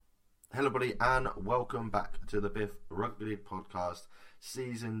Hello, everybody, and welcome back to the Biff Rugby Podcast,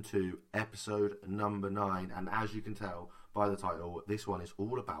 Season 2, Episode number 9. And as you can tell by the title, this one is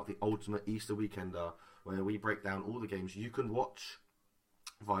all about the ultimate Easter weekender, where we break down all the games you can watch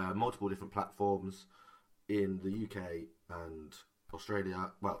via multiple different platforms in the UK and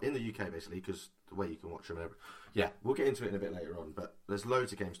Australia. Well, in the UK, basically, because the way you can watch them. Yeah, we'll get into it in a bit later on, but there's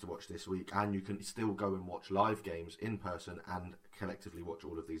loads of games to watch this week, and you can still go and watch live games in person and collectively watch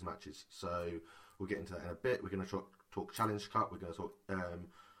all of these matches. So we'll get into that in a bit. We're going to talk Challenge Cup. We're going to talk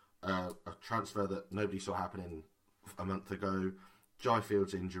a transfer that nobody saw happening a month ago, Jai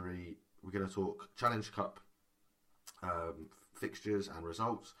Field's injury. We're going to talk Challenge Cup fixtures and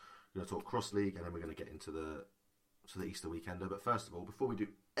results. We're going to talk Cross League, and then we're going to get into the Easter weekender. But first of all, before we do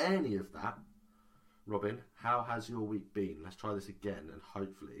any of that, Robin, how has your week been? Let's try this again, and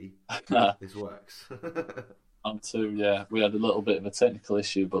hopefully this works. Yeah. We had a little bit of a technical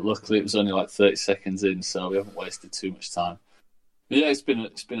issue, but luckily it was only like 30 seconds in, so we haven't wasted too much time. But yeah, it's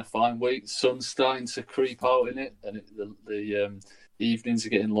been a fine week. Sun's starting to creep out in it, and the evenings are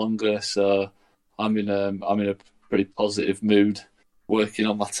getting longer. So I'm in a pretty positive mood, working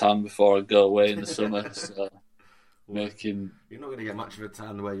on my tan before I go away in the summer. So You're not going to get much of a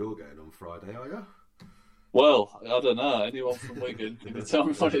tan where you're going on Friday, are you? Well, I don't know. Anyone from Wigan can you tell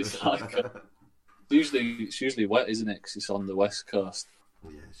me what it's like? It's usually wet, isn't it? Because it's on the west coast.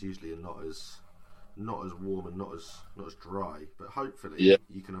 Yeah, it's usually not as warm and not as dry. But hopefully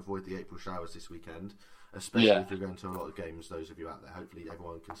you can avoid the April showers this weekend, especially if you're going to a lot of games. Those of you out there, hopefully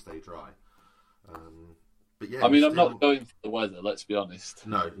everyone can stay dry. But yeah, I'm not going for the weather. Let's be honest.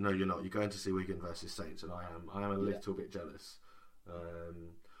 No, you're not. You're going to see Wigan versus Saints, and I am a little bit jealous.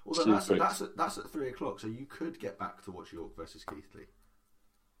 Although that's at 3:00, so you could get back to watch York versus Keighley.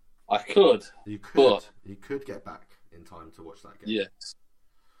 I could. You could get back in time to watch that game. Yes.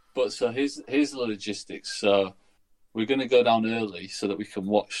 But so here's the logistics. So we're going to go down early so that we can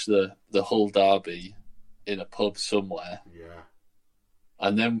watch the Hull derby in a pub somewhere. Yeah.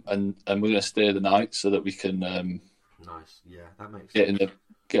 And then we're going to stay the night so that we can nice. Yeah, that makes sense.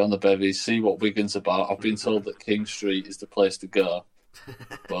 Get on the bevies, see what Wigan's about. I've been told that King Street is the place to go.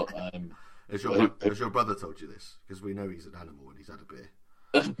 But has your brother told you this? Because we know he's an animal and he's had a beer.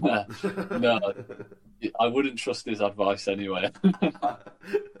 No, I wouldn't trust his advice anyway. But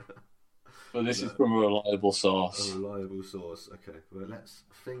this is from a reliable source. A reliable source. Okay. Well, let's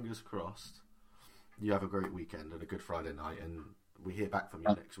fingers crossed. You have a great weekend and a good Friday night, and we hear back from you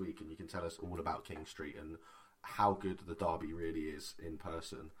next week, and you can tell us all about King Street and how good the derby really is in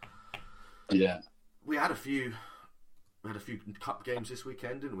person. Yeah, we had a few cup games this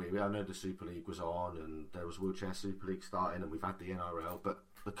weekend, didn't we? I know the Super League was on, and there was Wheelchair Super League starting, and we've had the NRL, but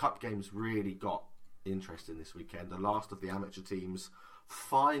the cup games really got interesting this weekend. The last of the amateur teams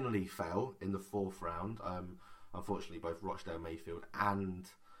finally fell in the fourth round. Unfortunately, both Rochdale, Mayfield, and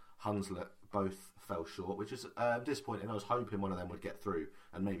Hunslet both fell short, which is disappointing. I was hoping one of them would get through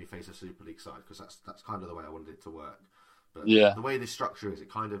and maybe face a Super League side, because that's kind of the way I wanted it to work. But the way this structure is, it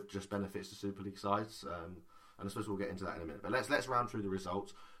kind of just benefits the Super League sides. And I suppose we'll get into that in a minute. But let's round through the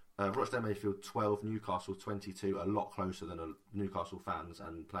results. Rochdale Mayfield 12, Newcastle 22, a lot closer than Newcastle fans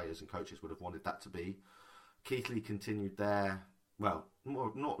and players and coaches would have wanted that to be. Keighley continued their, more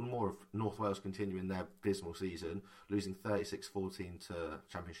of North Wales continuing their abysmal season, losing 36-14 to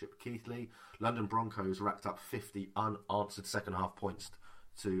Championship Keighley. London Broncos racked up 50 unanswered second half points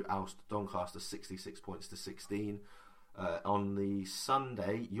to oust Doncaster 66 points to 16. On the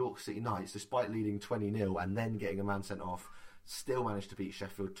Sunday, York City Knights, despite leading 20-0 and then getting a man sent off, still managed to beat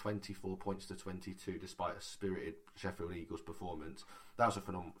Sheffield 24 points to 22 despite a spirited Sheffield Eagles performance. That was a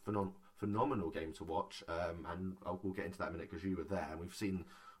phenomenal game to watch, and we'll get into that in a minute because you were there, and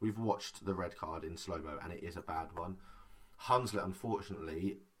we've watched the red card in slow-mo, and it is a bad one. Hunslet,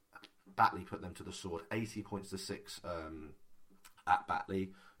 unfortunately, Batley put them to the sword, 80 points to 6 at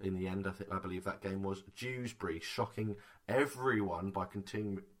Batley. In the end, I believe that game was. Dewsbury shocking everyone by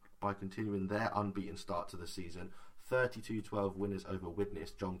continuing their unbeaten start to the season. 32-12 winners over Widnes.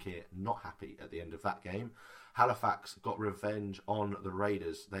 John Keir not happy at the end of that game. Halifax got revenge on the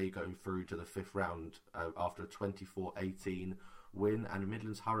Raiders. They go through to the fifth round after a 24-18 win. And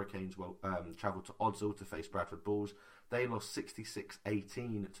Midlands Hurricanes travelled to Odsal to face Bradford Bulls. They lost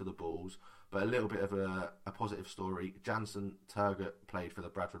 66-18 to the Bulls. But a little bit of a positive story. Jansen Turgott played for the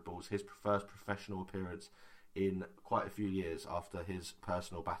Bradford Bulls, his first professional appearance in quite a few years after his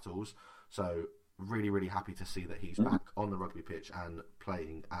personal battles. So really, really happy to see that he's back on the rugby pitch and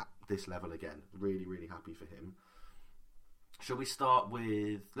playing at this level again. Really, really happy for him. Shall we start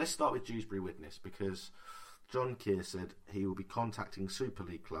with... Let's start with Dewsbury Widnes, because John Keir said he will be contacting Super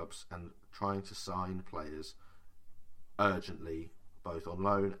League clubs and trying to sign players urgently, both on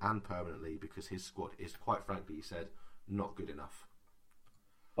loan and permanently, because his squad is, quite frankly, he said, not good enough.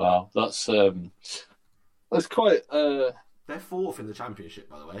 Wow, that's quite. They're fourth in the Championship,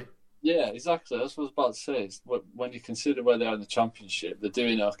 by the way. Yeah, exactly. That's what I was about to say. It's, when you consider where they are in the Championship, they're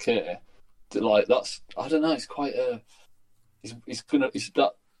doing okay. Like that's, I don't know. It's quite a. He's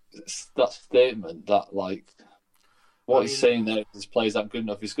that statement that like what he's saying there is players aren't good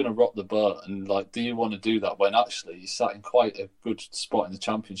enough. He's going to rock the boat, and like, do you want to do that when actually you sat in quite a good spot in the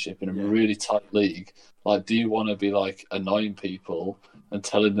Championship in a really tight league? Like, do you want to be like annoying people and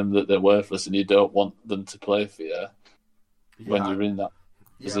telling them that they're worthless and you don't want them to play for you when you're in that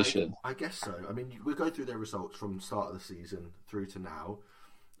position? I guess so. I mean, we'll go through their results from the start of the season through to now.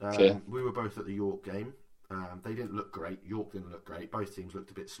 We were both at the York game. They didn't look great. York didn't look great. Both teams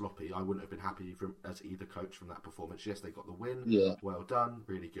looked a bit sloppy. I wouldn't have been happy as either coach from that performance. Yes, they got the win. Yeah. Well done.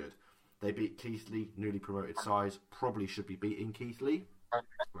 Really good. They beat Keighley, newly promoted sides. Probably should be beating Keighley.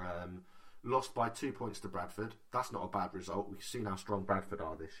 Lost by 2 points to Bradford. That's not a bad result. We've seen how strong Bradford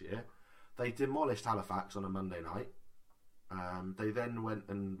are this year. They demolished Halifax on a Monday night. They then went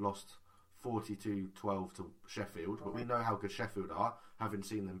and lost 42-12 to Sheffield. But we know how good Sheffield are, having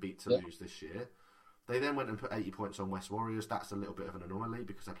seen them beat Toulouse this year. They then went and put 80 points on West Warriors. That's a little bit of an anomaly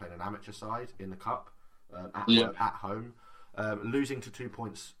because they're playing an amateur side in the Cup at home. Losing to 2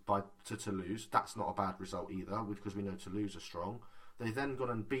 points to Toulouse, that's not a bad result either, because we know Toulouse are strong. They then gone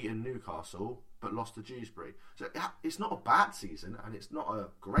and beaten Newcastle, but lost to Dewsbury. So it's not a bad season, and it's not a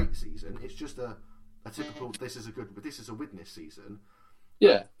great season. It's just a typical. This is a witness season.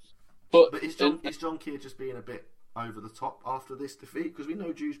 Yeah, but is John Keir just being a bit over the top after this defeat? Because we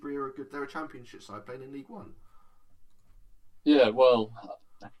know Dewsbury are they're a Championship side playing in League One. Yeah, well,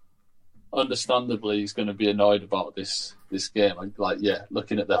 understandably, he's going to be annoyed about this game.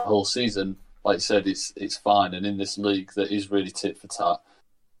 Looking at the whole season, like you said, it's fine, and in this league that is really tit for tat.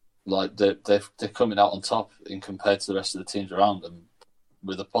 Like they're coming out on top in compared to the rest of the teams around them,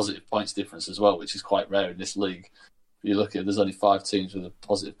 with a positive points difference as well, which is quite rare in this league. You look at, there's only 5 teams with a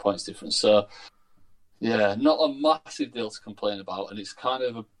positive points difference, so yeah, not a massive deal to complain about, and it's kind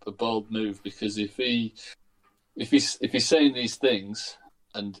of a bold move, because if he's saying these things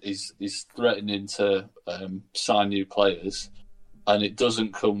and he's threatening to sign new players, and it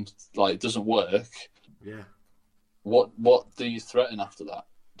doesn't work. Yeah. What do you threaten after that?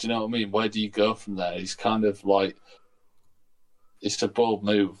 Do you know what I mean? Where do you go from there? He's kind of like, it's a bold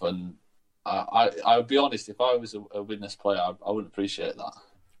move, and I'll be honest, if I was a witness player, I wouldn't appreciate that.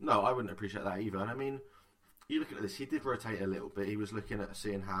 No, I wouldn't appreciate that either. And I mean, you look at this, he did rotate a little bit. He was looking at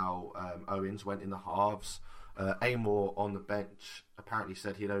seeing how Owens went in the halves. Amor on the bench apparently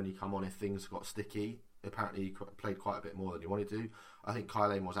said he'd only come on if things got sticky. Apparently he played quite a bit more than he wanted to. I think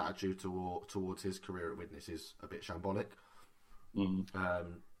Kyle Amor's attitude towards his career at Widnes is a bit shambolic.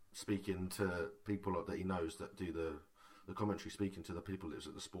 Speaking to people that he knows that do the commentary, speaking to the people that was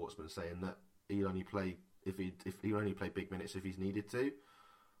at the Sportsman, saying that he'd only play if he only play big minutes if he's needed to.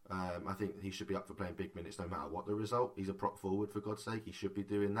 I think he should be up for playing big minutes no matter what the result. He's a prop forward, for God's sake. He should be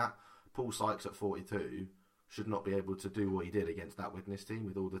doing that. Paul Sykes at 42 should not be able to do what he did against that Widnes team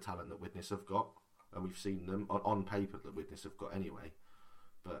with all the talent that Widnes have got, and we've seen them on paper that Widnes have got anyway.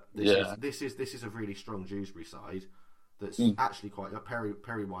 But this is a really strong Dewsbury side that's actually quite.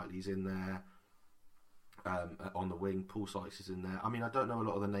 Perry Whiteley's in there on the wing. Paul Sykes is in there. I mean, I don't know a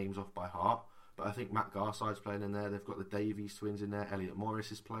lot of the names off by heart, but I think Matt Garside's playing in there. They've got the Davies twins in there. Elliot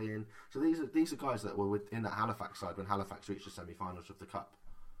Morris is playing. So these are guys that were in that Halifax side when Halifax reached the semi-finals of the Cup,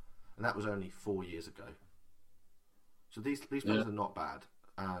 and that was only 4 years ago. So these players are not bad,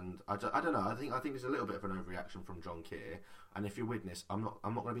 and I don't know. I think there's a little bit of an overreaction from John Keir. And if you're Widnes, I'm not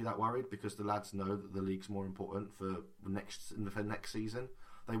going to be that worried, because the lads know that the league's more important for next season.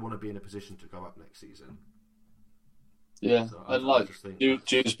 They want to be in a position to go up next season. Yeah, so and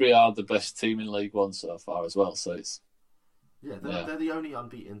Dewsbury are the best team in League One so far as well. So it's they're the only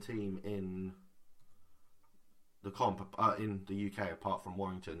unbeaten team in the comp in the UK apart from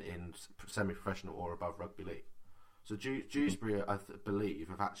Warrington in semi-professional or above rugby league. So Dewsbury, I believe,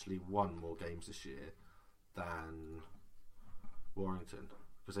 have actually won more games this year than Warrington,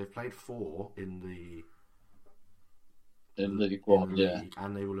 because they've played 4 in League One,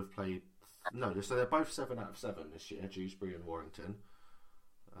 and they will have played. No, so they're both 7 out of 7 this year, Dewsbury and Warrington.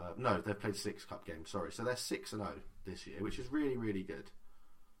 No, they've played 6 cup games. Sorry, so they're 6-0 this year, which is really, really good.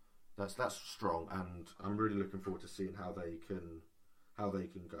 That's strong, and I'm really looking forward to seeing how they can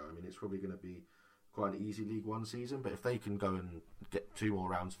go. I mean, it's probably going to be quite an easy League One season, but if they can go and get 2 more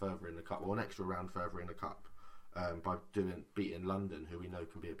rounds further in the cup, or an extra round further in the cup, by beating London, who we know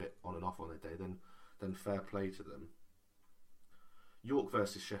can be a bit on and off on their day, then fair play to them. York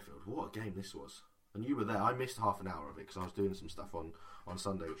versus Sheffield. What a game this was. And you were there. I missed half an hour of it because I was doing some stuff on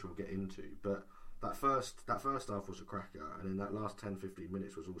Sunday, which we'll get into. But that first half was a cracker, and then that last 10-15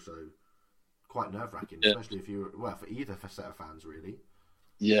 minutes was also quite nerve-wracking, especially if you were, for either set of fans, really.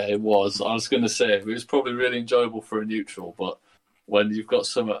 Yeah, it was. I was going to say, it was probably really enjoyable for a neutral, but when you've got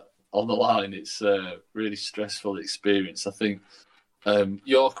something on the line, it's a really stressful experience. I think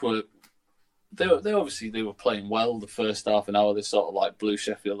York were they were playing well the first half an hour. They sort of like blew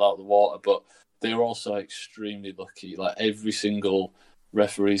Sheffield out of the water, but they were also extremely lucky. Like every single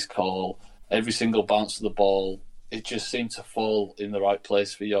referee's call, every single bounce of the ball, it just seemed to fall in the right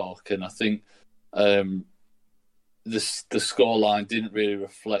place for York. And I think the scoreline didn't really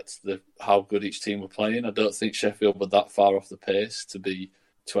reflect how good each team were playing. I don't think Sheffield were that far off the pace to be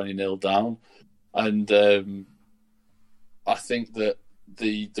 20-0 down. And I think that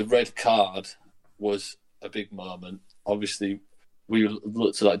the red card was a big moment. Obviously, we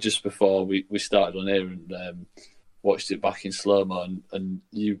looked at that just before we started on here and watched it back in slow-mo, and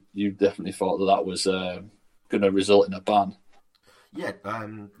you definitely thought that was going to result in a ban. Yeah,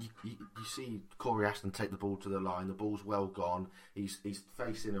 you see Corey Ashton take the ball to the line. The ball's well gone. He's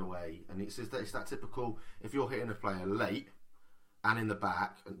facing away, and it's that typical. If you're hitting a player late and in the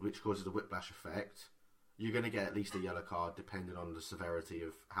back, which causes a whiplash effect, you're going to get at least a yellow card, depending on the severity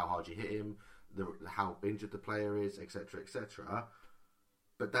of how hard you hit him, how injured the player is, etc., etc.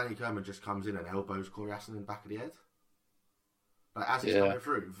 But Danny Kerman just comes in and elbows Corey Ashton in the back of the head. Like as he's coming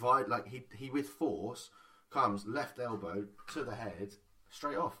through, he with force comes left elbow to the head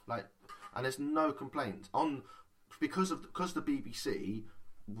straight off. And there's no complaint because the BBC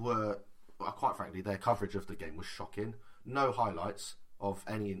were, quite frankly, their coverage of the game was shocking. No highlights of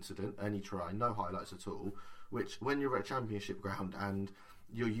any incident, any try, no highlights at all. Which, when you're at a championship ground and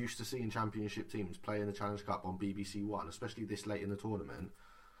you're used to seeing championship teams play in the Challenge Cup on BBC One, especially this late in the tournament.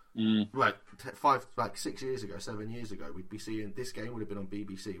 6 years ago, 7 years ago, we'd be seeing this game would have been on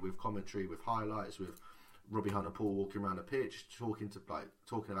BBC with commentary, with highlights, with Robbie Hunt and Paul walking around the pitch, talking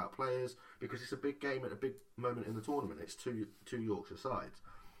about players, because it's a big game at a big moment in the tournament. It's two Yorkshire sides.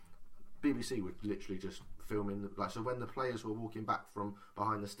 BBC would literally just film in, so when the players were walking back from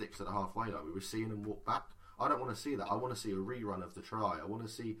behind the sticks at the halfway line, we were seeing them walk back. I don't want to see that. I want to see a rerun of the try. I want to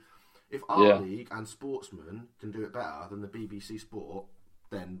see if our league and Sportsman can do it better than the BBC Sport.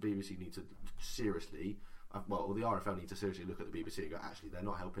 Then BBC need to seriously, the RFL need to seriously look at the BBC and go, actually, they're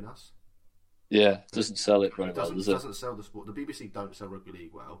not helping us. Yeah, it doesn't sell it very well, does it? It doesn't sell the sport. The BBC don't sell rugby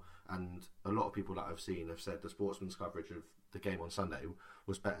league well, and a lot of people that I've seen have said the Sportsman's coverage of the game on Sunday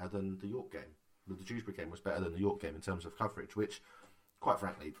was better than the York game. The Dewsbury game was better than the York game in terms of coverage, which, quite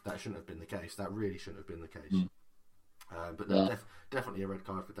frankly, that shouldn't have been the case. That really shouldn't have been the case. Definitely a red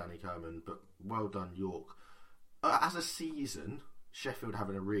card for Danny Kerman, but well done, York. As a season, Sheffield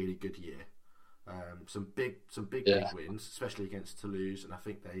having a really good year. Some big wins, especially against Toulouse, and I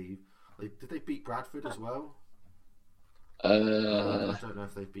think did they beat Bradford as well? I don't know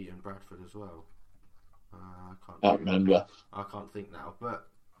if they've beaten Bradford as well. I can't remember. I can't think now. But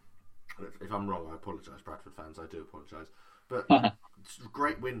if I'm wrong, I apologise, Bradford fans. I do apologise. But it's a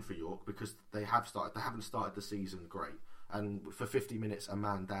great win for York because they haven't started the season great, and for 50 minutes, a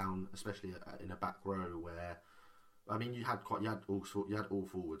man down, especially in a back row where. I mean, you had all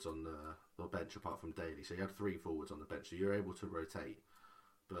forwards on the bench apart from Daly, so you had 3 forwards on the bench, so you're able to rotate.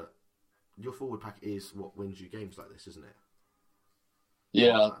 But your forward pack is what wins you games like this, isn't it?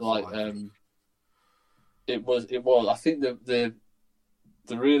 Yeah, it was. I think the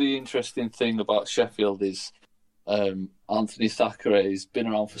really interesting thing about Sheffield is Anthony Thackeray has been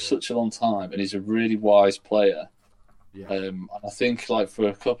around for such a long time, and he's a really wise player. Yeah. And I think for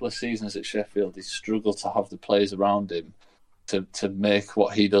a couple of seasons at Sheffield, he's struggled to have the players around him to make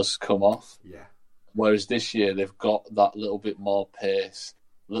what he does come off. Yeah. Whereas this year they've got that little bit more pace,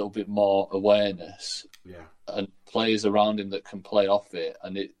 a little bit more awareness, and players around him that can play off it.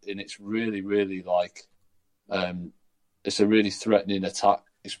 And it's really, really it's a really threatening attack.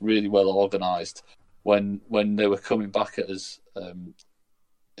 It's really well organised. When they were coming back at us in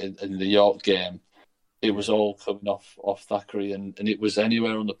the York game. It was all coming off Thackeray, and it was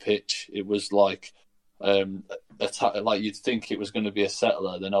anywhere on the pitch. It was attack, like you'd think it was going to be a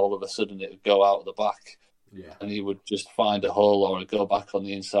settler, then all of a sudden it would go out the back, and he would just find a hole or go back on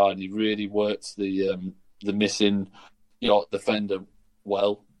the inside. He really worked the missing York defender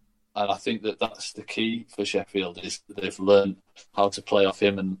well, and I think that's the key for Sheffield is they've learned how to play off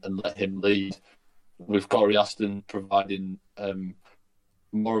him and let him lead. With Corey Aston providing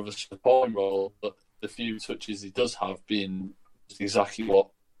more of a supporting role, but the few touches he does have being exactly what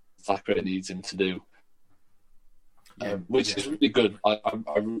Thackeray needs him to do, which is really good. I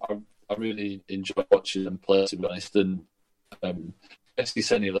really enjoy watching them play, to be honest, and especially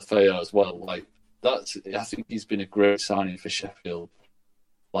Senny Lafayette as well. Like I think he's been a great signing for Sheffield.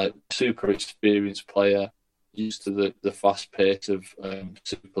 Like super experienced player, used to the fast pace of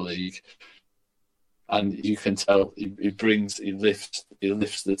Super League, and you can tell he lifts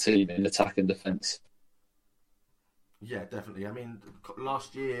the team in attack and defence. Yeah, definitely. I mean,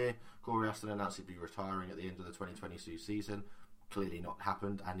 last year Corey Aston announced he'd be retiring at the end of the 2022 season. Clearly not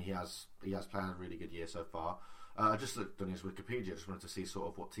happened, and he has planned a really good year so far. I just looked on his Wikipedia. Just wanted to see sort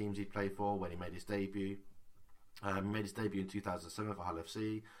of what teams he played for when he made his debut. He made his debut in 2007 for Hull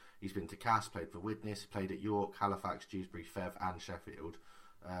FC. He's been to Cass, played for Widnes, played at York, Halifax, Dewsbury, Fev and Sheffield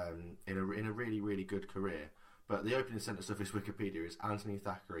in a really, really good career. But the opening sentence of his Wikipedia is Anthony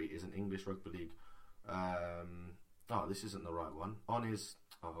Thackeray is an English Rugby League... this isn't the right one.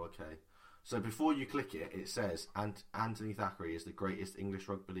 Okay. So before you click it, it says Anthony Thackeray is the greatest English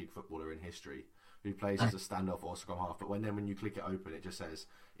Rugby League footballer in history who plays as a standoff or scrum half. But when you click it open, it just says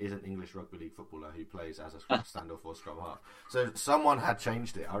is an English Rugby League footballer who plays as a standoff or scrum half. So someone had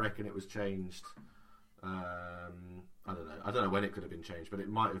changed it. I reckon it was changed. I don't know when it could have been changed, but it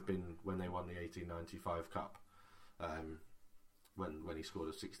might have been when they won the 1895 Cup. When he scored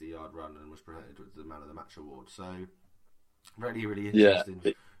a 60-yard run and was presented with the Man of the Match award. So really, really interesting.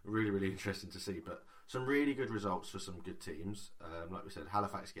 Yeah. Really, really interesting to see. But some really good results for some good teams. Like we said,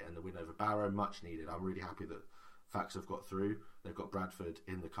 Halifax getting the win over Barrow, much needed. I'm really happy that Fax have got through. They've got Bradford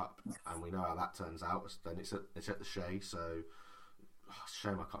in the Cup, and we know how that turns out. Then it's at the Shea, so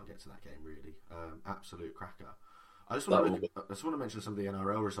shame I can't get to that game, really. Absolute cracker. I just want to mention some of the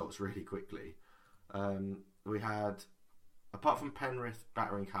NRL results really quickly. We had... Apart from Penrith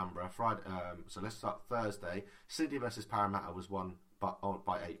battering Canberra, Friday. So let's start Thursday. Sydney versus Parramatta was won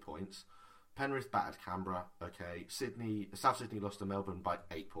by 8 points. Penrith battered Canberra. Okay. South Sydney lost to Melbourne by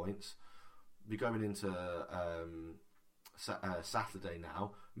 8 points. We're going into Saturday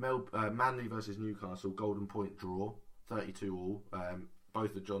now. Manly versus Newcastle. Golden Point draw. 32 all.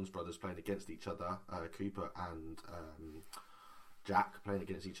 Both the Johns brothers playing against each other. Cooper and Jack playing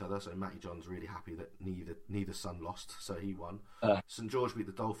against each other, so Matty John's really happy that neither son lost, so he won. St George beat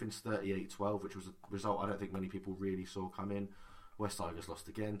the Dolphins 38-12, which was a result I don't think many people really saw come in. West Tigers lost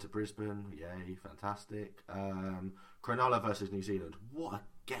again to Brisbane, yay, fantastic. Cronulla versus New Zealand, what a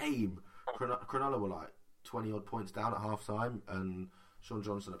game! Cronulla were like 20 odd points down at half time, and Sean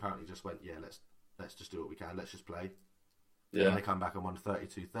Johnson apparently just went, yeah, let's just do what we can, let's just play. Yeah. And they come back and won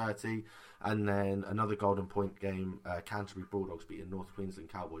 32-30. And then another Golden Point game, Canterbury Bulldogs beating North Queensland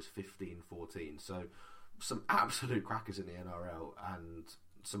Cowboys 15-14. So some absolute crackers in the NRL and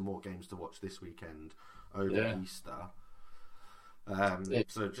some more games to watch this weekend over Easter.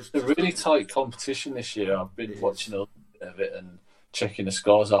 So just a really tight competition this year. I've been watching a little bit of it and checking the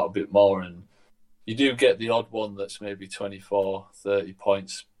scores out a bit more. And you do get the odd one that's maybe 24, 30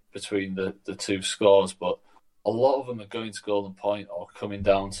 points between the two scores, but a lot of them are going to Golden Point or coming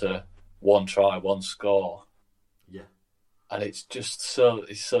down to one try, one score. Yeah. And it's just so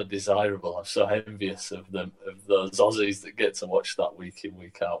desirable. I'm so envious of those Aussies that get to watch that week in,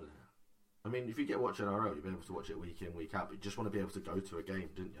 week out. I mean, if you get watching NRL, you'll be able to watch it week in, week out, but you just want to be able to go to a game,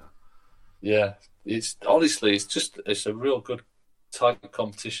 didn't you? Yeah. It's a real good tight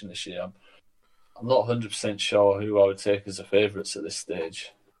competition this year. I'm not 100% sure who I would take as the favourites at this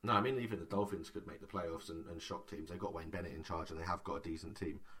stage. No, I mean, even the Dolphins could make the playoffs and shock teams. They've got Wayne Bennett in charge and they have got a decent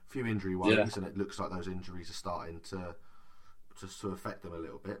team. A few injury worries, and it looks like those injuries are starting to affect them a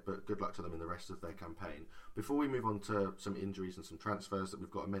little bit, but good luck to them in the rest of their campaign. Before we move on to some injuries and some transfers that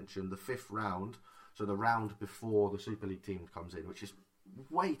we've got to mention, the 5th round, so the round before the Super League team comes in, which is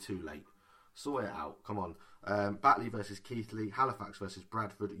way too late. Sort it out, come on. Batley versus Keighley, Halifax versus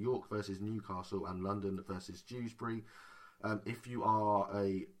Bradford, York versus Newcastle, and London versus Dewsbury. If you are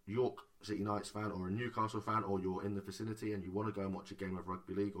a York City Knights fan or a Newcastle fan, or you're in the vicinity and you want to go and watch a game of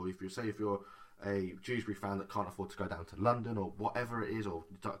rugby league, or if you're a Dewsbury fan that can't afford to go down to London or whatever it is, or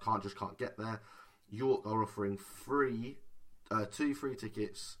can't get there, York are offering two free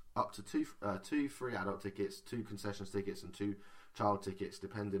tickets, up to two free adult tickets, 2 concessions tickets, and 2 child tickets,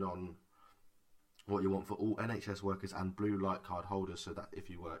 depending on what you want, for all NHS workers and blue light card holders. So that if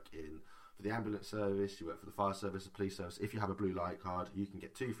you work for the ambulance service, you work for the fire service, the police service, if you have a blue light card, you can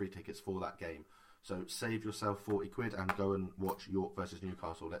get 2 free tickets for that game. So save yourself 40 quid and go and watch York versus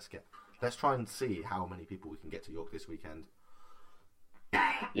Newcastle. Let's try and see how many people we can get to York this weekend.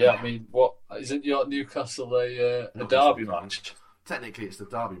 Yeah, I mean, what isn't York Newcastle a derby match? technically it's the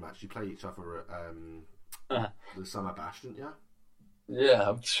derby match. You play each other at the Summer Bash, didn't you? Yeah,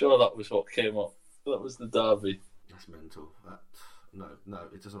 I'm sure that was what came up. That was the derby. That's mental. No,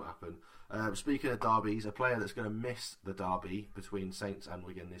 it doesn't happen. Speaking of derbies, a player that's going to miss the derby between Saints and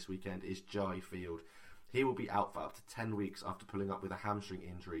Wigan this weekend is Jai Field. He will be out for up to 10 weeks after pulling up with a hamstring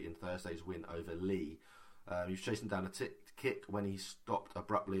injury in Thursday's win over Lee. He was chasing down a kick when he stopped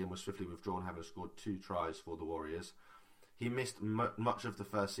abruptly and was swiftly withdrawn, having scored 2 tries for the Warriors. He missed much of the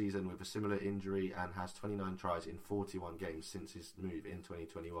first season with a similar injury and has 29 tries in 41 games since his move in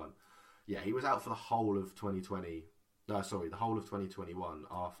 2021. Yeah, he was out for the whole of 2020. The whole of 2021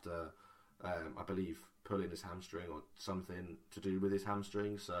 after, I believe, pulling his hamstring or something to do with his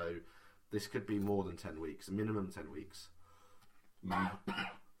hamstring. So this could be more than 10 weeks, minimum 10 weeks.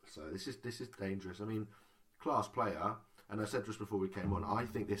 So this is dangerous. I mean, class player, and I said just before we came on, I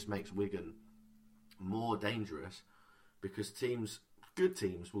think this makes Wigan more dangerous because good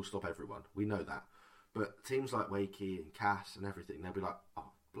teams will stop everyone. We know that. But teams like Wakey and Cass and everything, they'll be like,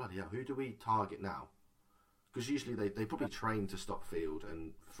 oh, bloody hell, who do we target now? Because usually they probably train to stop Field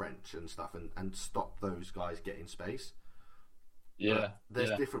and French and stuff and stop those guys getting space. Yeah,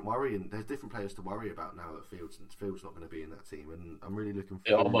 there's different different players to worry about now that Field's not going to be in that team, and I'm really looking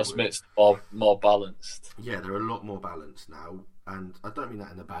forward. It almost makes it more balanced. Yeah, they're a lot more balanced now, and I don't mean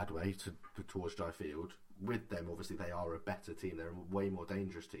that in a bad way towards Jai Field. With them, obviously, they are a better team. They're a way more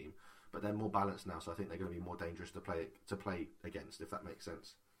dangerous team, but they're more balanced now, so I think they're going to be more dangerous to play against, if that makes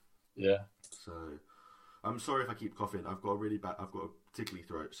sense. Yeah. So, I'm sorry if I keep coughing. I've got a tickly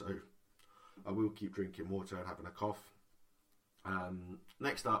throat, so I will keep drinking water and having a cough.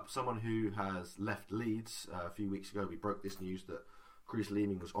 Next up, someone who has left Leeds a few weeks ago. We broke this news that Chris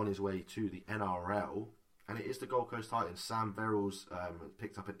Leeming was on his way to the NRL, and it is the Gold Coast Titans. Sam Verrills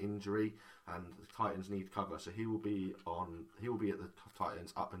picked up an injury, and the Titans need cover, so he will be at the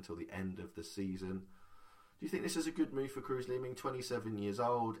Titans up until the end of the season. Do you think this is a good move for Cruz Leeming? 27 years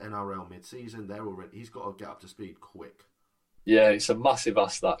old, NRL mid-season. He's got to get up to speed quick. Yeah, it's a massive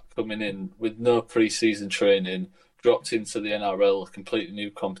ask that coming in with no pre-season training, dropped into the NRL, a completely new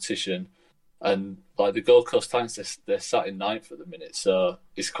competition, and like the Gold Coast Titans, they're sat in 9th at the minute, so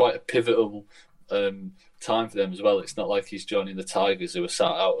it's quite a pivotal time for them as well. It's not like he's joining the Tigers who are sat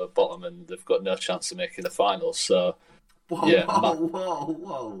out at bottom and they've got no chance of making the finals. So,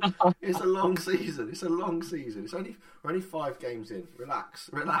 whoa! It's a long season. We're only 5 games in. Relax.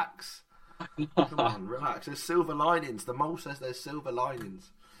 Come on, relax. There's silver linings. The mole says there's silver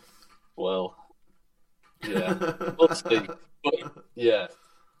linings. Well, yeah, we'll see. But yeah,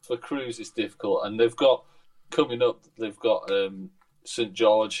 for Cruz it's difficult, and they've got coming up. They've got St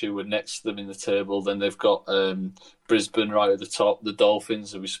George, who were next to them in the table. Then they've got Brisbane right at the top. The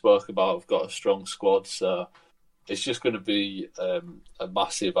Dolphins, that we spoke about, have got a strong squad. So it's just going to be a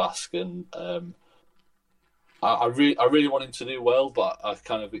massive ask, and I really want him to do well, but I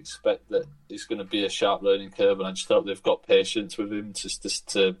kind of expect that it's going to be a sharp learning curve, and I just hope they've got patience with him just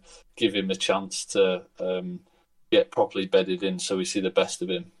to give him a chance to get properly bedded in, so we see the best of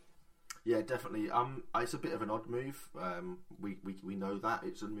him. Yeah, definitely. It's a bit of an odd move. We know that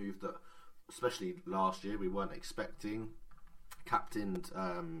it's a move that, especially last year, we weren't expecting. Captain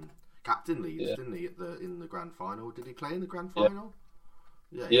Leeds, didn't he? In the grand final, did he play in the grand final?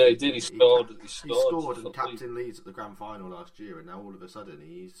 Yeah, he did. He scored. He scored and captain Leeds at the grand final last year, and now all of a sudden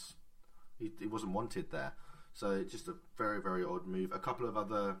he wasn't wanted there. So it's just a very, very odd move. A couple of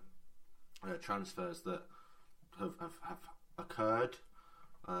other transfers that have occurred.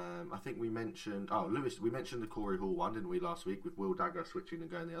 I think we mentioned Lewis. We mentioned the Corey Hall one, didn't we, last week, with Will Dagger switching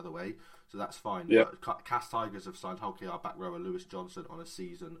and going the other way. So that's fine. Yeah. But Cass Tigers have signed Hulk our back rower Lewis Johnson on a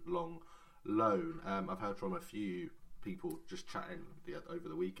season-long loan. I've heard from a few people just chatting over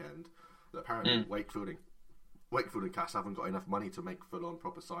the weekend that apparently Wakefield and Cass haven't got enough money to make full-on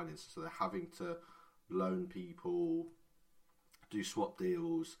proper signings, so they're having to loan people, do swap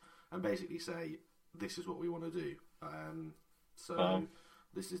deals, and basically say this is what we want to do.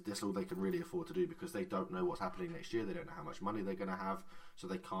 This is all they can really afford to do because they don't know what's happening next year. They don't know how much money they're going to have, so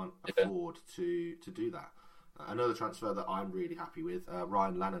they can't afford to do that. Another transfer that I'm really happy with,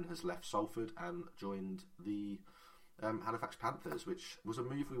 Ryan Lannon has left Salford and joined the Halifax Panthers, which was a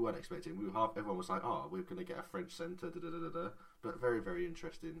move we weren't expecting. Everyone was like, "Oh, we're going to get a French centre," but very, very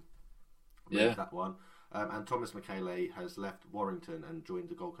interesting. That one. And Thomas Michele has left Warrington and joined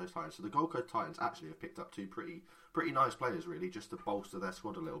the Gold Coast Titans. So the Gold Coast Titans actually have picked up 2 pretty nice players, really, just to bolster their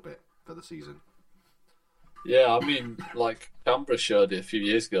squad a little bit for the season. Yeah, I mean, like Canberra showed it a few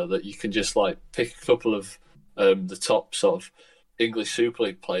years ago that you can just like pick a couple of the top sort of English Super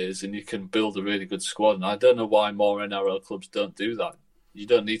League players, and you can build a really good squad. And I don't know why more NRL clubs don't do that. You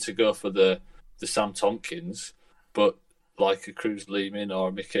don't need to go for the Sam Tompkins, but like a Cruz Lehman or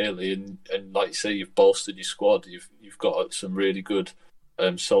a Michaeli, and like you say, you've bolstered your squad. You've got some really good,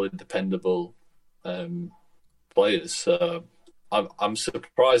 solid, dependable players. So I'm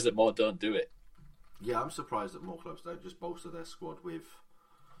surprised that more don't do it. Yeah, I'm surprised that more clubs don't just bolster their squad with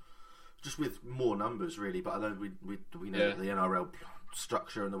more numbers, really. But I know we know that the NRL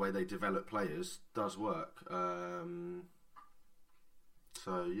structure and the way they develop players does work.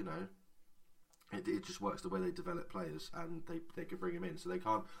 So you know, it just works the way they develop players, and they can bring them in. So they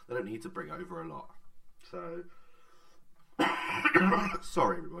don't need to bring over a lot. So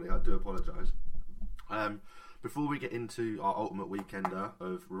sorry, everybody, I do apologise. Before we get into our ultimate weekender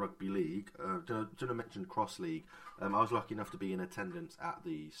of rugby league, didn't mention cross league. I was lucky enough to be in attendance at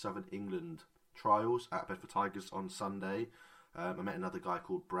the Southern England trials at Bedford Tigers on Sunday. I met another guy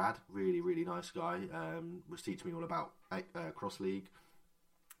called Brad, really, really nice guy. Was teaching me all about cross league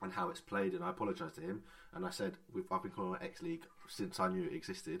and how it's played, and I apologised to him, and I said I've been calling it X League since I knew it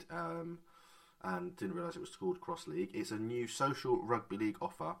existed, and didn't realise it was called cross league. It's a new social rugby league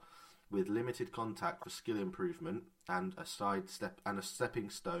offer with limited contact for skill improvement and a stepping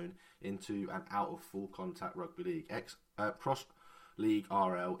stone into and out of full contact rugby league. Cross League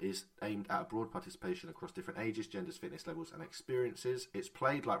RL is aimed at a broad participation across different ages, genders, fitness levels and experiences. It's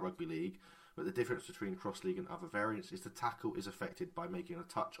played like rugby league, but the difference between cross league and other variants is the tackle is affected by making a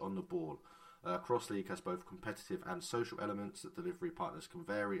touch on the ball. Cross league has both competitive and social elements that delivery partners can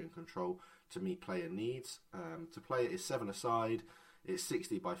vary and control to meet player needs. To play it is 7-a-side. It's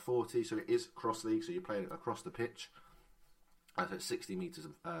 60 by 40, so it is cross league, so you're playing it across the pitch. It's 60 metres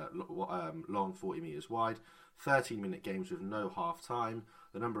long, 40 metres wide. 13-minute games with no half time.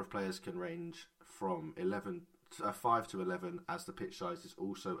 The number of players can range from 5 to 11, as the pitch size is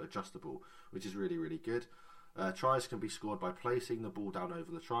also adjustable, which is really, really good. Tries can be scored by placing the ball down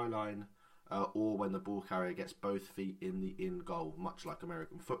over the try line, or when the ball carrier gets both feet in the in goal, much like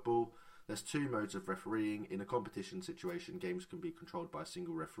American football. There's 2 modes of refereeing. In a competition situation, games can be controlled by a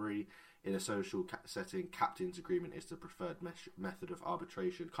single referee. In a social setting, captain's agreement is the preferred method of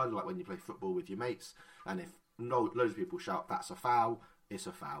arbitration. Kind of like when you play football with your mates, and if loads of people shout, that's a foul, it's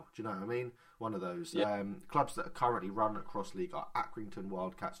a foul. Do you know what I mean? One of those. Yeah. Clubs that are currently run across league are Accrington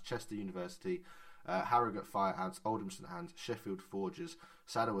Wildcats, Chester University, Harrogate Firehounds, Oldham St Anne's, Sheffield Forgers,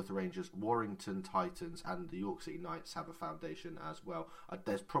 Saddleworth Rangers, Warrington Titans, and the York City Knights have a foundation as well.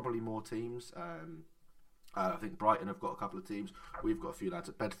 There's probably more teams. I think Brighton have got a couple of teams. We've got a few lads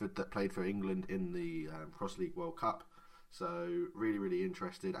at Bedford that played for England in the Cross League World Cup. So really, really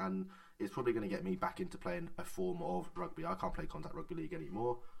interested, and it's probably going to get me back into playing a form of rugby. I can't play contact rugby league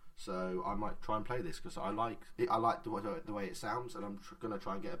anymore, so I might try and play this because I like it. I like the way it sounds, and I'm going to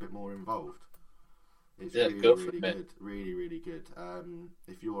try and get a bit more involved. It's really good. Really, really good.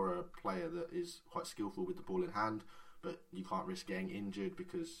 If you're a player that is quite skillful with the ball in hand, but you can't risk getting injured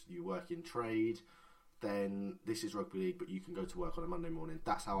because you work in trade, then this is rugby league. But you can go to work on a Monday morning.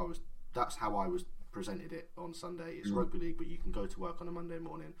 That's how I was presented it on Sunday. It's rugby league, but you can go to work on a Monday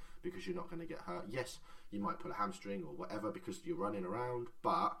morning because you're not going to get hurt. Yes, you might pull a hamstring or whatever because you're running around,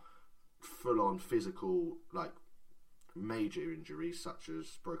 but full on physical, like major injuries such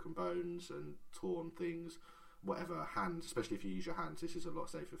as broken bones and torn things, whatever, hands, especially if you use your hands, this is a lot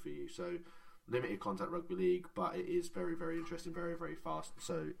safer for you. So limited contact rugby league, but it is very, very interesting, very, very fast.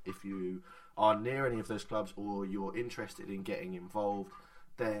 So if you are near any of those clubs or you're interested in getting involved,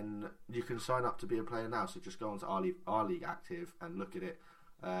 then you can sign up to be a player now. So just go on to our league active and look at it.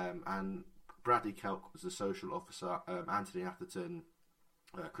 And Bradley Kelk was the social officer, Anthony Atherton,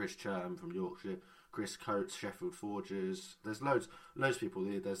 Chris Churm from Yorkshire, Chris Coates, Sheffield Forgers. There's loads of people.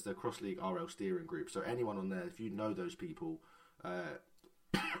 There's the Cross League RL steering group. So anyone on there, if you know those people, go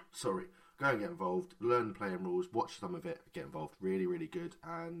and get involved, learn the playing rules, watch some of it, get involved. Really, really good.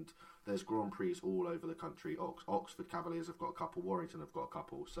 And there's Grand Prix all over the country. Oxford Cavaliers have got a couple, Warrington have got a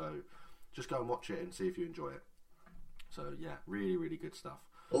couple. So just go and watch it and see if you enjoy it. So yeah, really, really good stuff.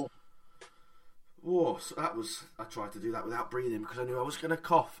 Oh, so I tried to do that without breathing because I knew I was going to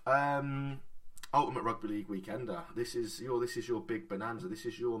cough. Ultimate Rugby League Weekender. This is your big bonanza. This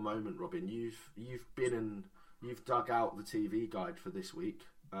is your moment, Robin. You've been and you've dug out the TV guide for this week.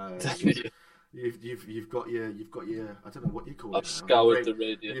 You've got your I don't know what you call it. I've scoured the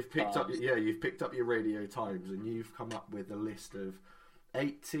radio. You've picked up your Radio Times and you've come up with a list of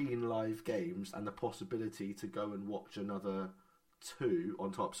 18 live games and the possibility to go and watch another 2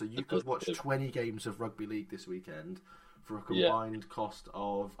 on top. So you could watch 20 games of rugby league this weekend for a combined cost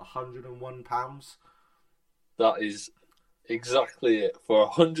of £101. That is exactly it. For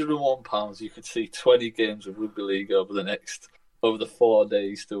 £101, you could see 20 games of rugby league over the 4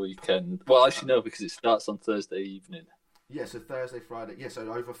 days to weekend. Well, actually, no, because it starts on Thursday evening. Yeah, so Thursday, Friday. Yeah,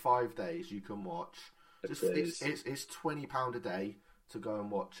 so over 5 days you can watch. It's £20 a day to go and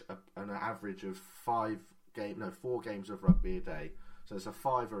watch an average of 4 games of rugby a day. So it's a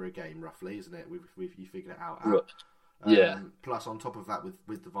 £5 a game roughly, isn't it? You figured it out. Right. Yeah. Plus on top of that,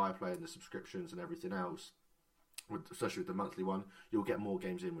 with the Viaplay and the subscriptions and everything else, especially with the monthly one, you'll get more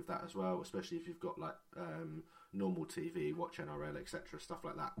games in with that as well. Especially if you've got like normal TV, watch NRL, etc., stuff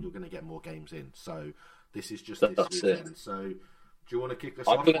like that. You're going to get more games in. So this is just this weekend. So do you want to kick us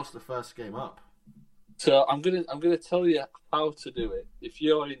off? What's the first game up? So I'm gonna tell you how to do it. If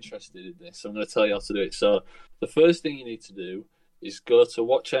you're interested in this, I'm gonna tell you how to do it. So the first thing you need to do is go to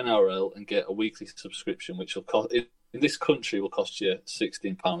Watch NRL and get a weekly subscription, which will cost in this country will cost you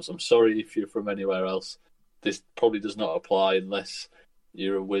 £16. I'm sorry if you're from anywhere else. This probably does not apply unless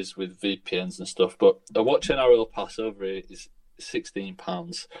you're a whiz with VPNs and stuff. But a Watch NRL pass over here is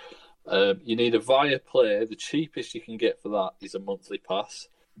 £16. You need a Viaplay. The cheapest you can get for that is a monthly pass.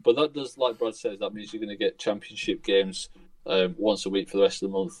 But that does, like Brad says, that means you're going to get championship games once a week for the rest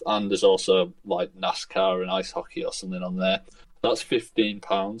of the month. And there's also like NASCAR and ice hockey or something on there. That's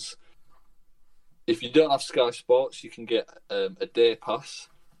 £15. If you don't have Sky Sports, you can get a day pass.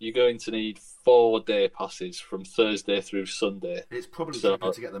 You're going to need 4 day passes from Thursday through Sunday. It's probably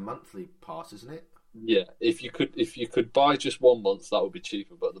cheaper to get the monthly pass, isn't it? Yeah, if you could buy just 1 month, that would be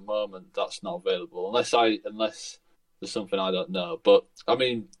cheaper. But at the moment, that's not available unless there's something I don't know. But I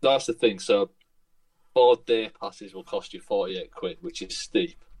mean, that's the thing. So 4 day passes will cost you £48, which is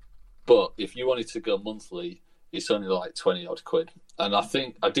steep. But if you wanted to go monthly, it's only like 20 odd quid. And I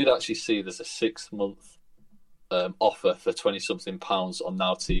think I did actually see there's a 6-month offer for 20 something pounds on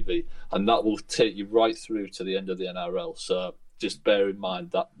Now TV, and that will take you right through to the end of the NRL. So just bear in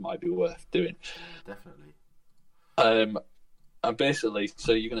mind that might be worth doing. Definitely. And basically,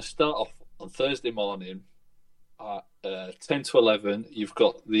 so you're going to start off on Thursday morning at 10 to 11. You've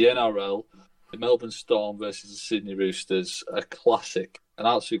got the NRL, the Melbourne Storm versus the Sydney Roosters, a classic, an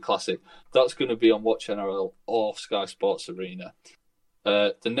absolute classic. That's going to be on Watch NRL or Sky Sports Arena.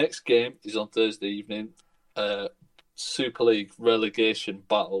 The next game is on Thursday evening. Super League relegation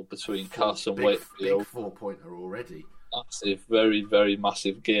battle between Carson Wakefield. Big 4-pointer already. Massive, very, very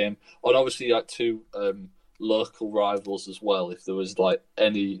massive game. And obviously, like 2 local rivals as well. If there was like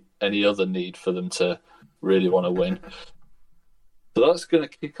any other need for them to really want to win, so that's going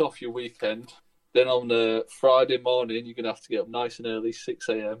to kick off your weekend. Then on Friday morning, you're going to have to get up nice and early, 6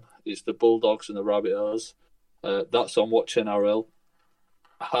 a.m. It's the Bulldogs and the Rabbitohs. That's on Watch NRL.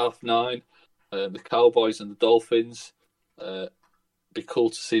 9:30, the Cowboys and the Dolphins. Be cool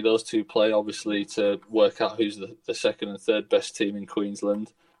to see those two play, obviously, to work out who's the second and third best team in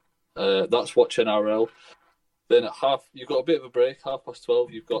Queensland. That's Watch NRL. Then at you've got a bit of a break.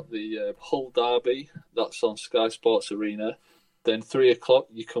 12:30, you've got the Hull Derby. That's on Sky Sports Arena. Then 3:00,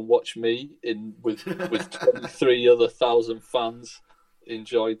 you can watch me with 23 other 1,000 fans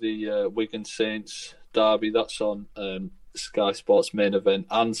enjoy the Wigan Saints Derby. That's on Sky Sports Main Event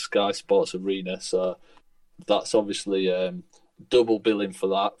and Sky Sports Arena. So that's obviously double billing for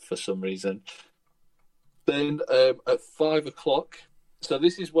that for some reason. Then at 5:00. So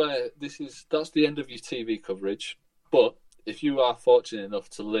that's the end of your TV coverage. But if you are fortunate enough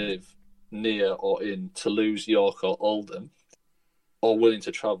to live near or in Toulouse, York, or Oldham, or willing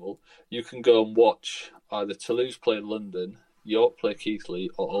to travel, you can go and watch either Toulouse play London, York play Keighley,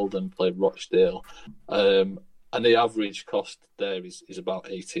 or Oldham play Rochdale. And the average cost there is about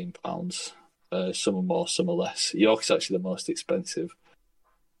 £18. Some are more, some are less. York's actually the most expensive.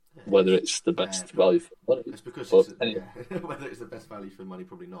 Whether it's the best value for money. It's because anyway. Whether it's the best value for money,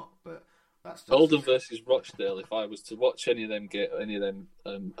 probably not. But that's just... Oldham versus Rochdale. If I was to watch any of them,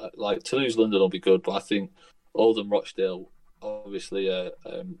 like Toulouse, London will be good. But I think Oldham, Rochdale, obviously,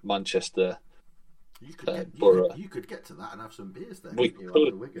 Manchester. You could get to that and have some beers there. We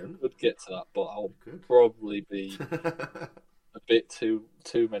could get to that, but I'll probably be a bit too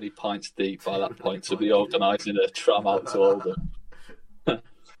many pints deep by that point to be organising a tram out to Oldham.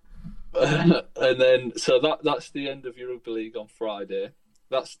 And then, so that's the end of your rugby league on Friday.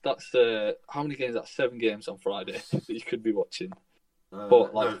 That's how many games? That's 7 games on Friday that you could be watching.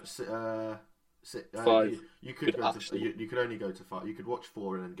 But like 5. You could only go to 5. You could watch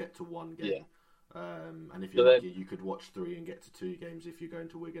 4 and then get to 1 game. Yeah. And if you're lucky, you could watch 3 and get to 2 games if you're going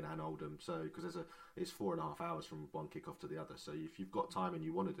to Wigan and Oldham. So because it's 4.5 hours from one kickoff to the other. So if you've got time and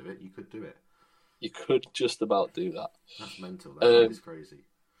you want to do it, you could do it. You could just about do that. That's mental. That is crazy.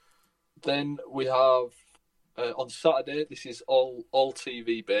 Then we have on Saturday, this is all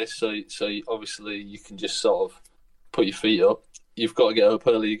TV based, so obviously you can just sort of put your feet up. You've got to get up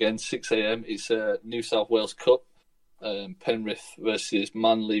early again, 6 a.m. It's a New South Wales Cup, Penrith versus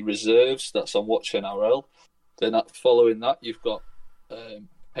Manly Reserves. That's on Watch NRL. Then following that, you've got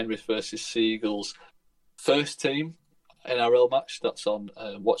Penrith versus Seagulls first team NRL match. That's on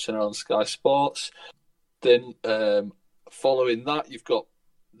Watch NRL and Sky Sports. Then following that, you've got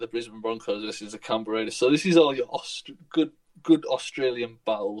the Brisbane Broncos versus the Canberra Raiders. So this is all your good Australian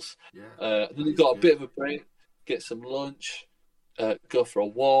battles. Yeah, then you've got a bit of a break, get some lunch, go for a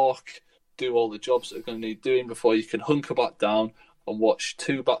walk, do all the jobs that are going to need doing before you can hunker back down and watch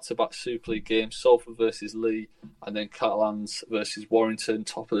 2 back-to-back Super League games, Salford versus Leigh, and then Catalans versus Warrington,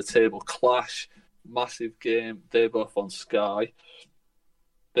 top of the table clash, massive game. They're both on Sky.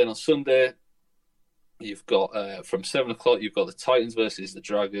 Then on Sunday, you've got, from 7 o'clock, you've got the Titans versus the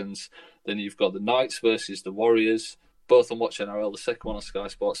Dragons. Then you've got the Knights versus the Warriors, both on Watch NRL, the second one on Sky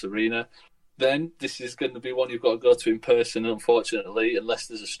Sports Arena. Then this is going to be one you've got to go to in person, unfortunately, unless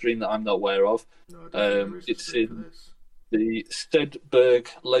there's a stream that I'm not aware of. No, it's in the Stedberg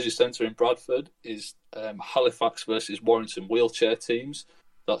Leisure Centre in Bradford. Is Halifax versus Warrington wheelchair teams.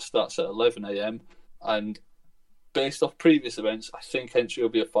 That starts at 11 a.m. And based off previous events, I think entry will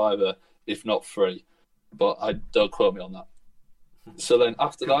be a $5, if not free. But I don't quote me on that. So then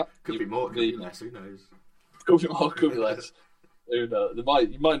after that, could be more, could be less. Who knows? Could be more, could be less. Who knows? You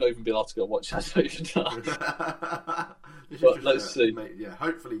might not even be allowed to go watch that. I don't know. But let's see.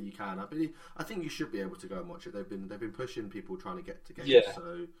 Hopefully you can. I think you should be able to go and watch it. They've been pushing people trying to get to games. Yeah.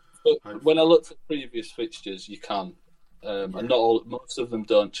 So but when I looked at previous fixtures, you can, and not all. Most of them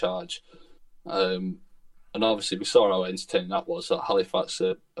don't charge. And obviously, we saw how entertaining that was. That Halifax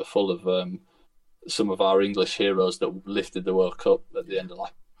are full of some of our English heroes that lifted the World Cup at the end of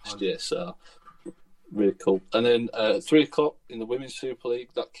last year. So really cool. And then 3 o'clock in the Women's Super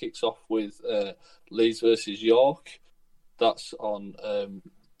League, that kicks off with Leeds versus York. That's on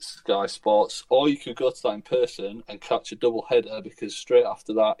Sky Sports. Or you could go to that in person and catch a double header, because straight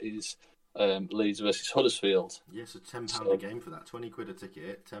after that is Leeds versus Huddersfield. Yes, £10 a game for that. 20 quid a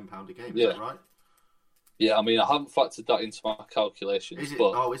ticket, £10 a game. Is that right? Yeah, I mean, I haven't factored that into my calculations. Is it?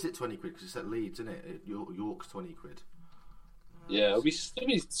 But, is it 20 quid? Because it's at Leeds, isn't it? York's 20 quid. Yeah, it'll be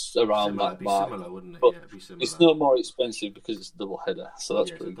around that mark. Similar, wouldn't it? But yeah, it'd be similar. It's not more expensive because it's a double header, so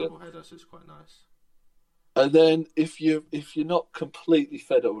that's pretty good. Double header, so it's quite nice. And then if you're not completely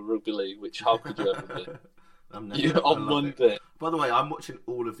fed up with rugby league, which how could you ever be? On Monday. By the way, I'm watching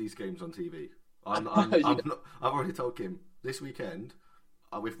all of these games on TV. I'm not, I've already told Kim this weekend.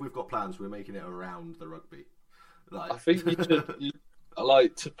 If we've got plans, we're making it around the rugby. I think you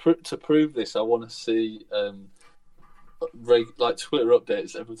should to prove this. I want to see Twitter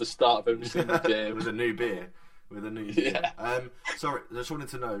updates with the start of every single game with a new beer. Sorry, I just wanted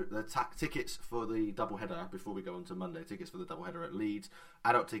to know the tickets for the doubleheader before we go on to Monday. Tickets for the doubleheader at Leeds.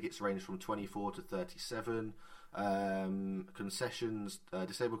 Adult tickets range from 24 to 37. Concessions,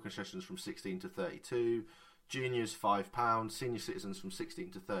 disabled concessions from 16 to 32. Juniors £5, senior citizens from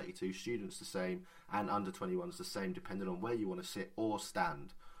 16 to 32, students the same, and under 21s the same, depending on where you want to sit or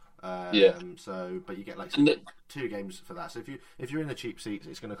stand. So, but you get like 2 games for that. So if you're in the cheap seats,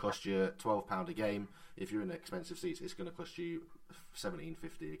 it's going to cost you £12 a game. If you're in the expensive seats, it's going to cost you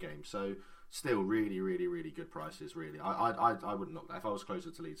 $17.50 a game. So still really, really, really good prices. Really, I wouldn't knock that. If I was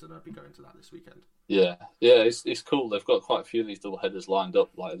closer to Leeds, then I'd be going to that this weekend. Yeah, it's cool. They've got quite a few of these double headers lined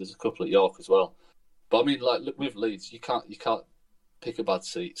up. Like there's a couple at York as well. But I mean, like with Leeds, you can't pick a bad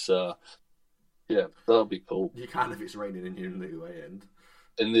seat. So yeah, that'll be cool. You can if it's raining and you're in the away end.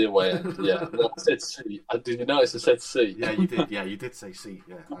 In the away end, yeah. Well, I said seat. Did you notice I said seat? Yeah, you did. Yeah, you did say seat.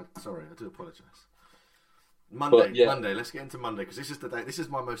 Yeah, sorry, I do apologise. Monday. Let's get into Monday because this is the day. This is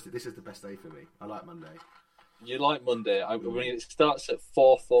the best day for me. I like Monday. You like Monday? I mean, it starts at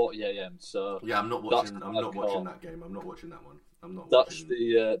 4:40 a.m. So yeah, I'm not watching that game. I'm not watching that one. That's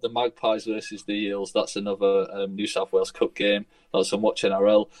the Magpies versus the Eels. That's another New South Wales Cup game. That's on Watch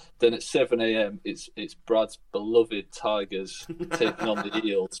NRL. Then at 7 a.m, it's Brad's beloved Tigers taking on the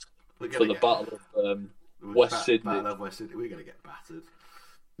Eels for the Battle of West Sydney. Battle of West Sydney. We're going to get battered.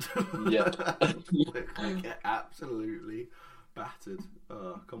 Yeah, we're going to get absolutely battered.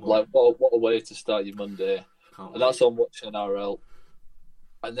 Oh, come on! Like what a way to start your Monday. And that's on Watch NRL.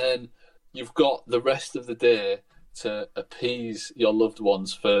 And then you've got the rest of the day to appease your loved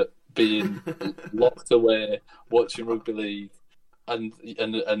ones for being locked away watching rugby league, and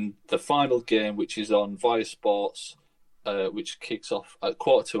the final game, which is on Via Sports, which kicks off at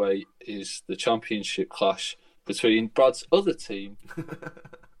 7:45, is the championship clash between Brad's other team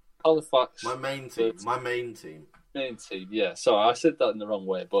Halifax. My main team. My main team. Main team, yeah. Sorry, I said that in the wrong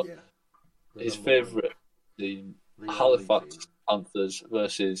way, but Yeah. his favourite team, Halifax Panthers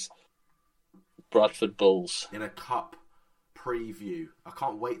versus Bradford Bulls. In a cup preview. I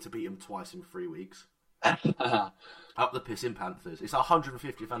can't wait to beat them twice in 3 weeks. Up the piss in Panthers. It's our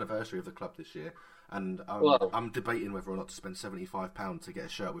 150th anniversary of the club this year, and I'm debating whether or not to spend £75 to get a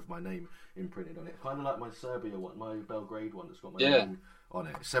shirt with my name imprinted on it. Kind of like my Serbia one, my Belgrade one that's got my name on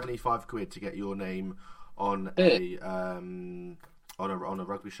it. 75 quid to get your name on a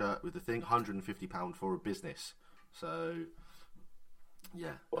rugby shirt with the thing. £150 for a business. So.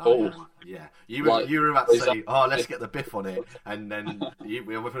 Yeah, yeah. You were about to say, "Oh, let's get the Biff on it," and then we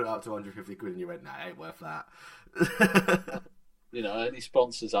were whipping it up to 150 quid, and you went, "Nah, it ain't worth that." Any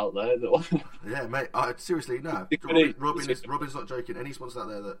sponsors out there that? Yeah, mate. Seriously, no. Robin's not joking. Any sponsors out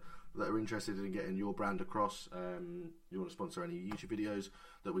there that are interested in getting your brand across, you want to sponsor any YouTube videos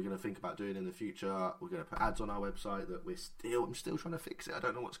that we're going to think about doing in the future. We're going to put ads on our website that I'm still trying to fix it. I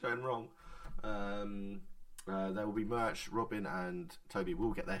don't know what's going wrong. There will be merch. Robin and Toby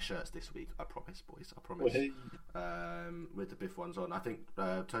will get their shirts this week. I promise, boys. I promise. With the Biff ones on. I think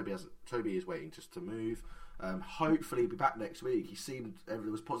Toby is waiting just to move. Hopefully, he'll be back next week. There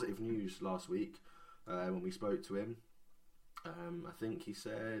was positive news last week when we spoke to him. I think he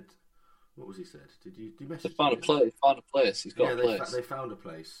said, what was he said? Did you message? Found a place. He's got a place. They found a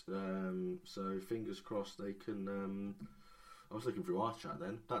place. So fingers crossed they can. I was looking through our chat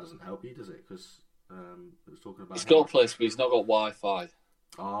then. That doesn't help you, does it? Because it was talking about. He's got a place, but he's not got Wi-Fi.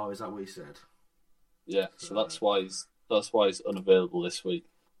 Oh, is that what he said? Yeah, so that's why he's unavailable this week.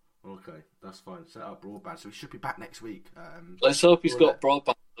 Okay, that's fine. Set up broadband, so he should be back next week. Let's hope he's got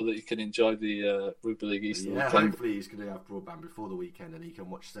broadband so that he can enjoy the Rugby League Easter weekend. Hopefully he's going to have broadband before the weekend, and he can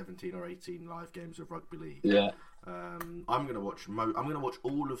watch 17 or 18 live games of Rugby League. Yeah. I'm going to watch. I'm going to watch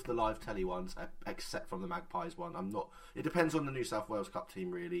all of the live telly ones except from the Magpies one. I'm not. It depends on the New South Wales Cup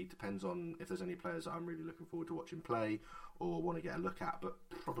team. Really depends on if there's any players that I'm really looking forward to watching play or want to get a look at. But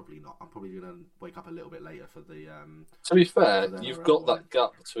probably not. I'm probably going to wake up a little bit later for the. To be fair, you've got that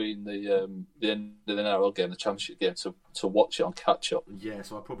gap between the end of the NRL game, the Championship game, to watch it on catch up. Yeah,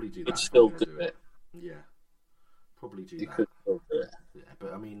 so I'll probably do that. You'd still do it. Yeah, probably do that. You could still do it. Yeah,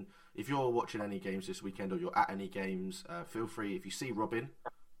 but I mean. If you're watching any games this weekend or you're at any games, feel free. If you see Robin,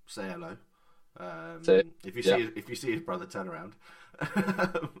 say hello. If you see his brother, turn around.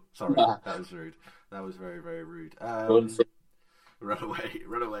 Sorry, that was rude. That was very, very rude. Run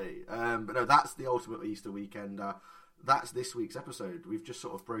away. But no, that's the ultimate Easter weekend. That's this week's episode. We've just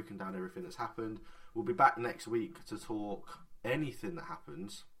sort of broken down everything that's happened. We'll be back next week to talk anything that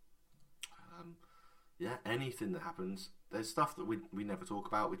happens. Anything that happens. There's stuff that we never talk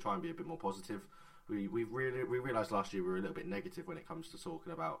about. We try and be a bit more positive. We realised last year we were a little bit negative when it comes to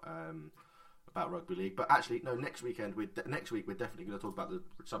talking about rugby league. But actually, no. Next week we're definitely going to talk about the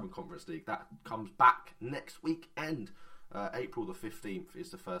Southern Conference League. That comes back next weekend. April the 15th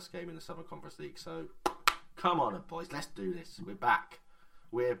is the first game in the Southern Conference League. So come on, boys, let's do this. We're back.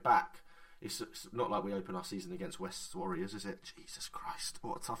 It's not like we open our season against West Warriors, is it? Jesus Christ,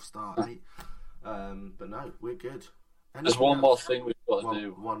 what a tough start, eh? But no, we're good. There's one more thing we've got to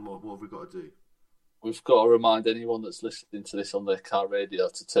do. One more. What have we got to do? We've got to remind anyone that's listening to this on their car radio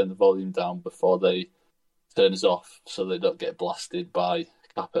to turn the volume down before they turn us off so they don't get blasted by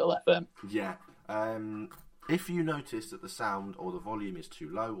Capital FM. Yeah. If you notice that the sound or the volume is too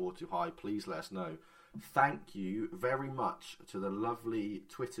low or too high, please let us know. Thank you very much to the lovely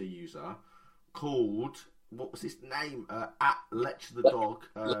Twitter user called, what was his name? At Lech the Dog.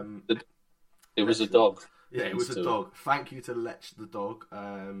 It was a dog. Yeah, it was a dog. Thank you to Lech the dog,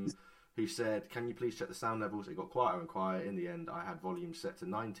 who said, "Can you please check the sound levels?" It got quieter and quieter. In the end, I had volume set to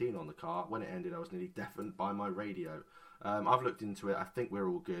 19 on the car. When it ended, I was nearly deafened by my radio. I've looked into it. I think we're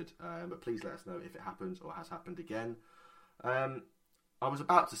all good. But please let us know if it happens or has happened again. I was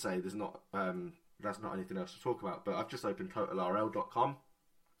about to say there's not anything else to talk about, but I've just opened TotalRL.com,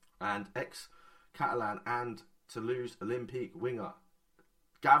 and ex-Catalan and Toulouse Olympique winger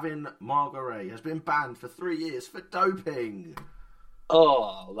Gavin Margaret has been banned for 3 years for doping.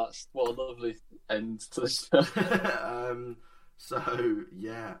 Oh, that's what a lovely end to this. So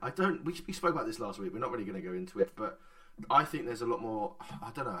yeah, we spoke about this last week. We're not really going to go into it, but I think there's a lot more. I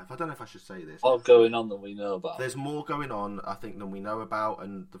don't know if I should say this. More going on than we know about. There's more going on, I think, than we know about,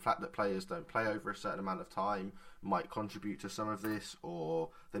 and the fact that players don't play over a certain amount of time might contribute to some of this, or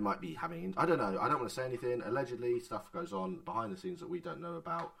they might be having. I don't know. I don't want to say anything. Allegedly, stuff goes on behind the scenes that we don't know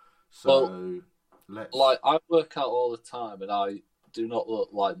about. So, I work out all the time, and I do not look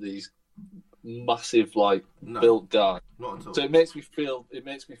like these massive like No. built guy. Not at all. So it makes me feel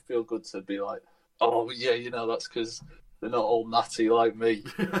good to be like, oh yeah, that's because they're not all natty like me.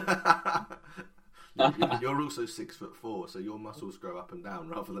 You're also 6'4", so your muscles grow up and down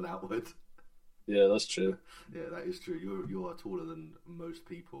rather than outward. Yeah, that's true. Yeah, that is true. You are taller than most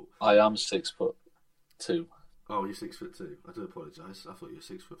people. I am 6'2". Oh, you're 6'2". I do apologise. I thought you were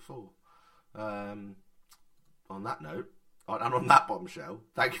 6'4". On that note, and on that bombshell,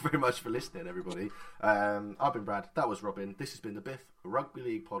 thank you very much for listening, everybody. I've been Brad. That was Robin. This has been the Biff Rugby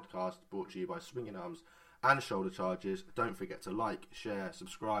League podcast, brought to you by Swinging Arms and Shoulder Charges. Don't forget to like, share,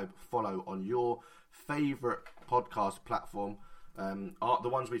 subscribe, follow on your favourite podcast platform. The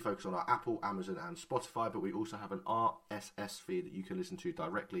ones we focus on are Apple, Amazon and Spotify, but we also have an RSS feed that you can listen to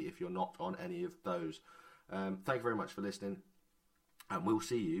directly if you're not on any of those. Thank you very much for listening, and we'll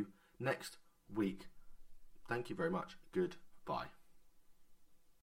see you next week. Thank you very much. Goodbye.